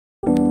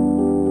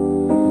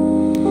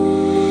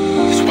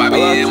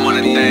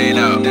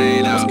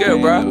What's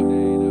good,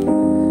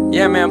 bro?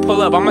 Yeah, man,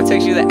 pull up. I'ma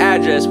text you the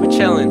address. We're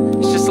chillin'.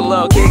 It's just a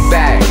little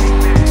kickback.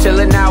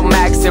 Chillin' out,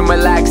 maxin',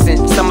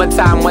 relaxin'.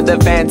 Summertime weather,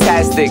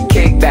 fantastic.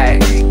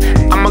 Kickback.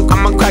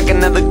 I'ma crack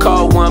another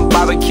cold one.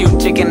 Barbecue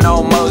chicken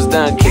almost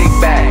done.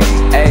 Kickback.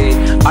 Ayy,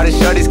 all the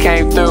shorties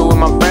came through and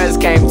my friends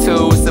came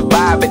too. It's a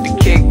vibe at the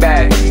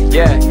kickback.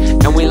 Yeah,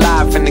 and we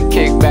live from the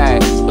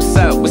kickback. What's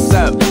up? What's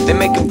up? They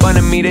making fun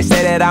of me. They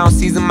say that I don't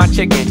season my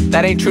chicken.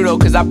 That ain't true though,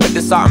 cause I put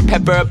the salt and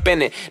pepper up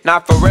in it.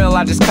 Not for real,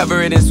 I just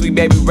cover it in sweet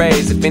baby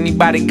rays. If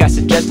anybody got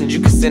suggestions, you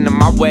can send them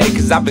my way,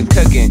 cause I've been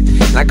cooking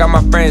and I got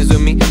my friends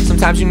with me.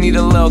 Sometimes you need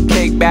a little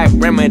kickback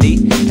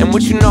remedy. And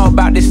what you know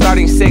about this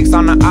starting 6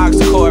 on the aux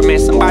cord? Man,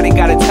 somebody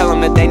gotta tell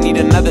them that they need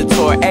another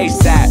tour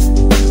ASAP.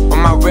 Where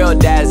my real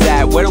dad's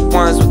at? Where the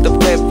ones with the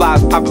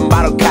flip-flops, popping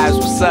bottle caps?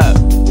 What's up?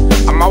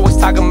 I'm always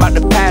talking about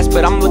the past,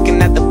 but I'm looking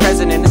at the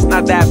present and it's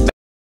not that bad.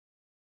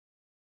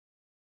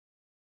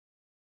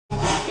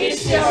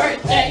 It's your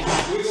birthday.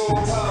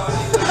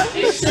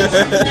 It's your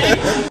birthday.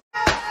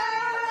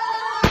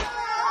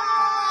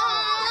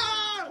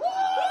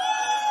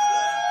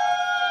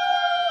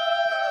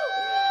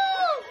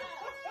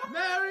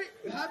 Merry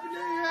Happy New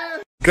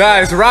Year!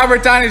 Guys,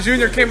 Robert Downey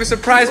Jr. came to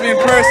surprise me in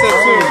person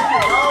too.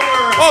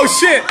 Oh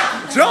shit,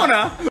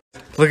 Jonah!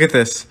 Look at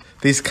this.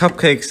 These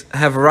cupcakes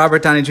have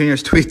Robert Downey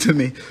Jr.'s tweet to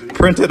me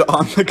printed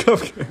on the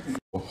cupcake.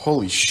 Oh,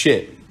 holy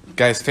shit.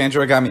 Guys,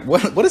 Fanjoy got me.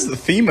 What is the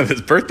theme of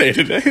his birthday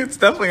today? It's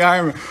definitely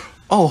Iron Man.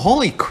 Oh,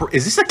 holy crap.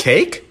 Is this a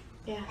cake?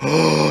 Yeah.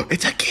 Oh,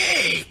 it's a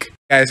cake.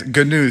 Guys,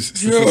 good news.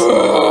 Since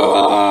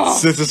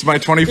this is my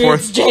 24th.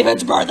 It's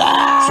David's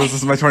birthday. Since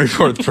this is my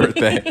 24th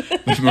birthday.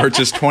 The merch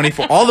is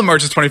 24. All the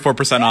merch is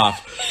 24%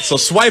 off. So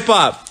swipe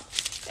up.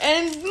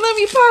 And let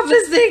me pop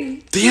this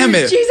thing. Damn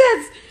it.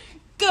 Jesus.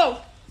 Go.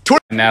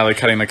 Natalie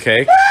cutting the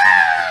cake.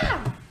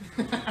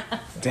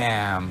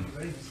 Damn.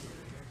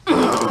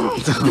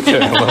 Okay,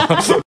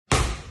 well.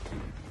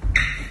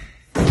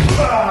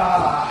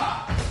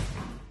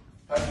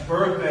 Happy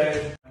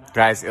birthday.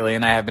 Guys, Ilya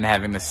and I have been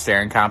having this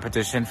staring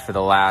competition for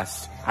the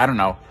last, I don't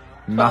know,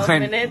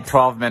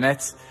 12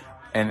 minutes,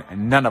 and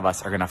none of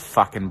us are gonna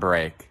fucking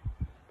break.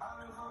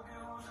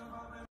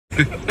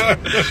 Put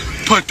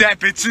that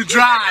bitch in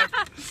drive.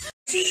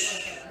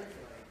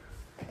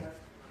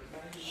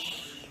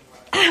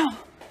 Ow.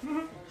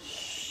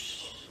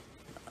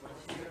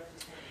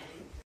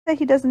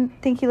 He doesn't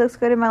think he looks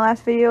good in my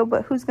last video,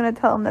 but who's gonna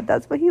tell him that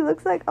that's what he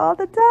looks like all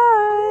the time?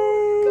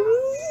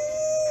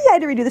 I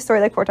had to redo the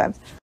story like 4 times.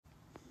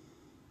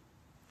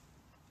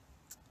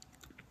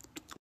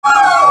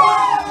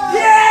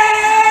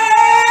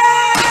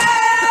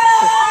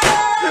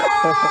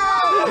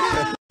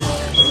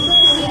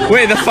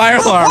 Wait, the fire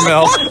alarm,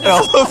 Mel.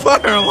 The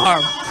fire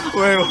alarm.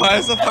 Wait, why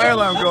is the fire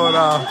alarm going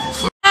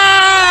off?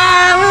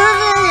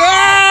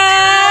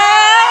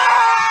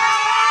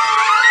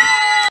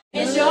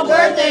 It's your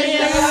birthday. You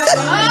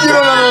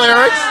don't know the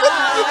lyrics.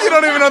 You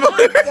don't even know the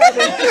lyrics.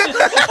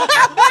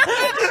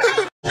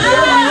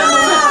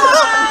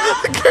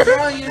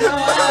 Girl, you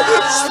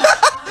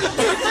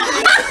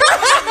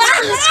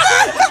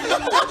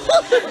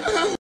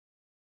know.